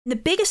The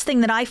biggest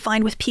thing that I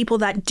find with people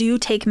that do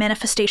take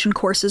manifestation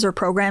courses or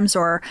programs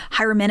or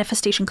hire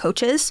manifestation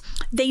coaches,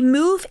 they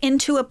move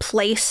into a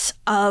place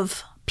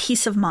of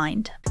peace of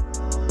mind.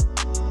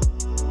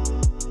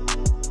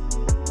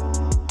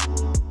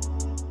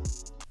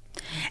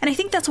 And I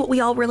think that's what we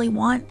all really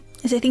want,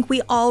 is I think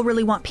we all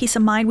really want peace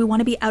of mind. We want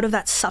to be out of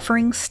that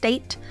suffering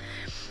state.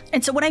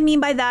 And so what I mean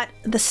by that,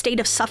 the state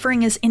of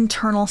suffering is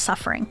internal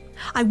suffering.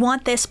 I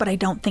want this, but I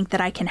don't think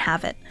that I can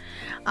have it.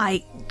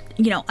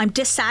 I'm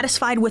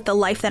dissatisfied with the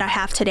life that I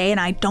have today, and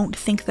I don't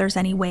think there's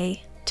any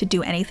way to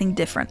do anything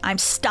different. I'm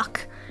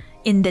stuck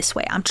in this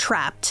way. I'm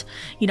trapped.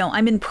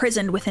 I'm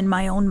imprisoned within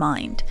my own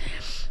mind.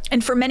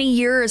 And for many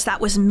years,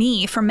 that was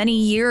me. For many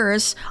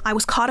years, I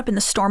was caught up in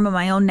the storm of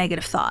my own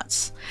negative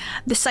thoughts.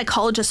 This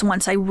psychologist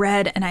once I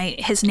read, and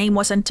his name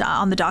wasn't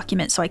on the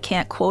document, so I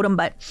can't quote him,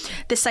 but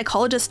this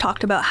psychologist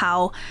talked about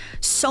how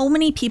so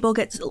many people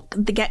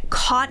get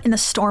caught in the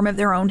storm of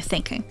their own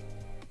thinking.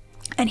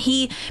 And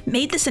he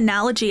made this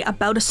analogy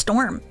about a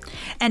storm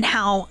and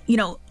how,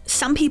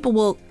 some people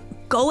will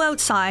go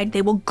outside,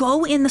 they will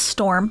go in the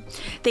storm,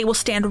 they will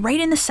stand right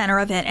in the center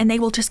of it, and they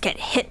will just get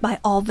hit by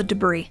all the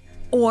debris.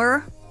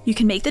 Or you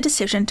can make the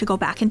decision to go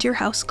back into your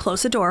house,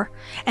 close the door,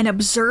 and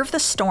observe the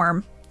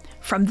storm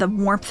from the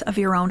warmth of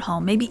your own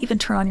home. Maybe even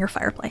turn on your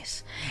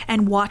fireplace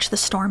and watch the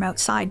storm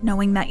outside,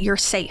 knowing that you're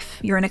safe,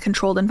 you're in a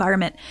controlled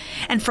environment.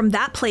 And from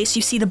that place,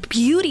 you see the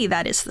beauty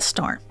that is the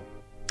storm.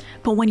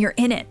 But when you're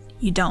in it,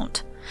 you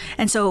don't.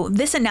 And so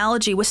this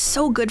analogy was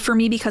so good for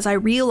me because I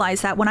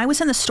realized that when I was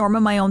in the storm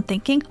of my own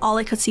thinking, all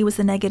I could see was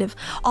the negative.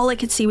 All I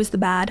could see was the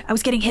bad. I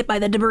was getting hit by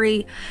the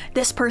debris.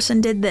 This person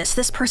did this.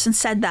 This person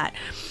said that.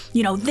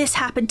 This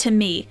happened to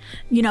me,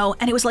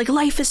 and it was like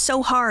life is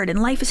so hard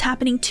and life is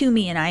happening to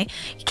me and I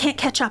can't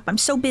catch up. I'm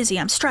so busy.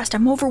 I'm stressed.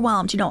 I'm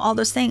overwhelmed, all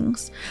those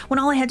things. When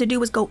all I had to do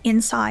was go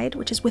inside,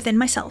 which is within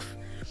myself,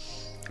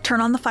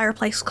 turn on the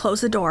fireplace,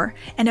 close the door,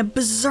 and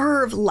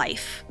observe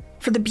life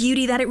for the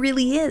beauty that it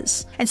really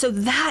is. And so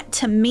that,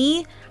 to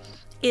me,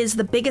 is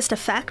the biggest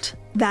effect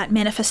that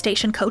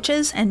manifestation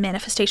coaches and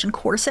manifestation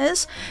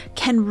courses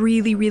can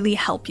really, really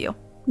help you.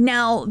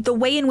 Now, the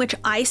way in which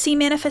I see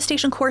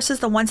manifestation courses,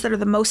 the ones that are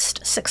the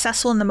most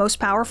successful and the most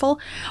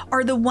powerful,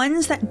 are the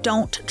ones that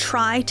don't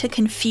try to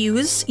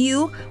confuse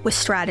you with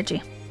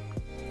strategy.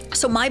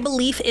 So my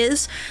belief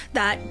is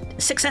that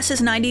success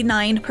is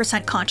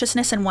 99%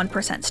 consciousness and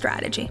 1%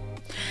 strategy.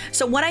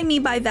 So what I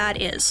mean by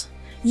that is,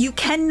 you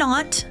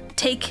cannot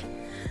take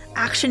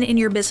action in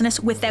your business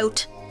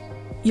without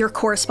your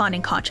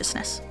corresponding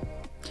consciousness.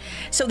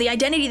 So the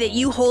identity that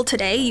you hold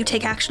today, you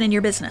take action in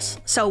your business.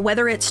 So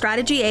whether it's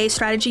strategy A,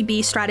 strategy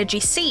B, strategy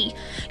C,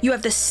 you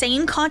have the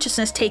same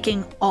consciousness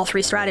taking all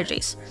three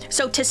strategies.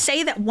 So to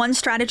say that one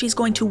strategy is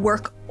going to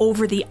work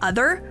over the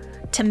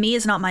other, to me,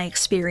 is not my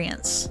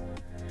experience.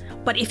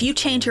 But if you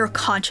change your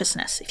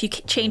consciousness, if you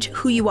change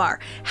who you are,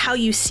 how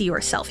you see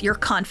yourself, your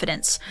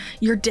confidence,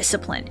 your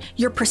discipline,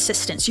 your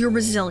persistence, your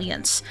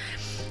resilience,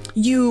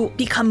 you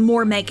become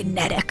more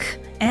magnetic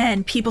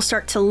and people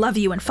start to love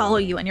you and follow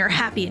you and you're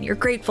happy and you're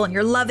grateful and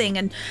you're loving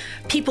and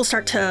people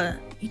start to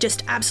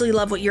just absolutely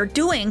love what you're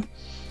doing.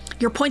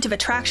 Your point of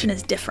attraction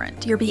is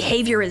different. Your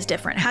behavior is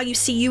different. How you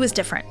see you is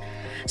different.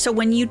 So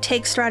when you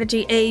take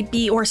strategy A,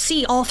 B, or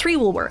C, all three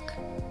will work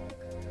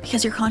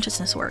because your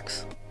consciousness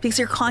works. Because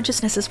your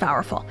consciousness is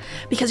powerful,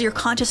 because your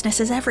consciousness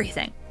is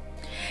everything.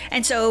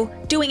 And so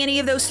doing any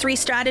of those three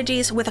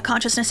strategies with a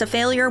consciousness of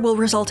failure will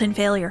result in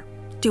failure.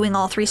 Doing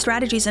all three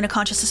strategies in a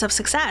consciousness of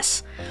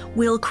success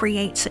will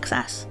create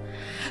success.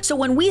 So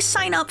when we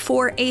sign up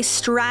for a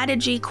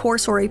strategy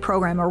course or a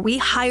program, or we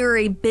hire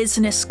a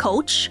business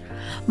coach,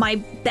 my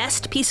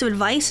best piece of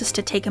advice is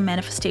to take a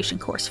manifestation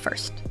course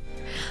first.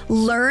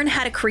 Learn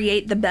how to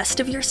create the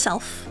best of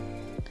yourself,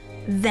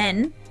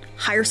 then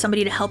hire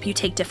somebody to help you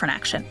take different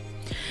action.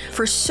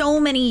 For so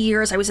many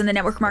years, I was in the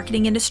network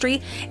marketing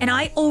industry and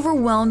I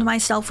overwhelmed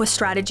myself with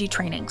strategy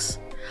trainings.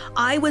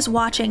 I was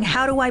watching,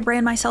 how do I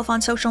brand myself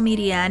on social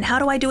media, and how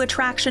do I do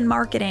attraction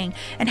marketing,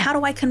 and how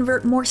do I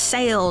convert more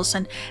sales,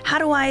 and how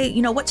do I,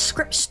 what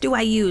scripts do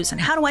I use, and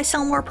how do I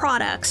sell more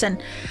products?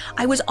 And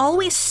I was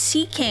always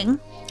seeking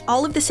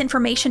all of this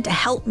information to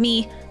help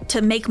me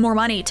to make more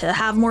money, to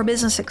have more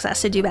business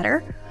success, to do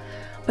better.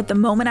 But the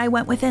moment I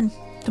went within,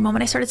 the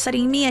moment I started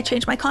studying me, I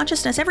changed my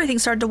consciousness, everything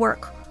started to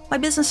work. My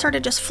business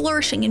started just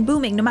flourishing and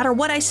booming, no matter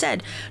what I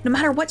said, no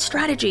matter what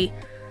strategy.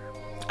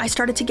 I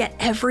started to get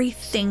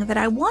everything that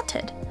I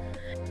wanted.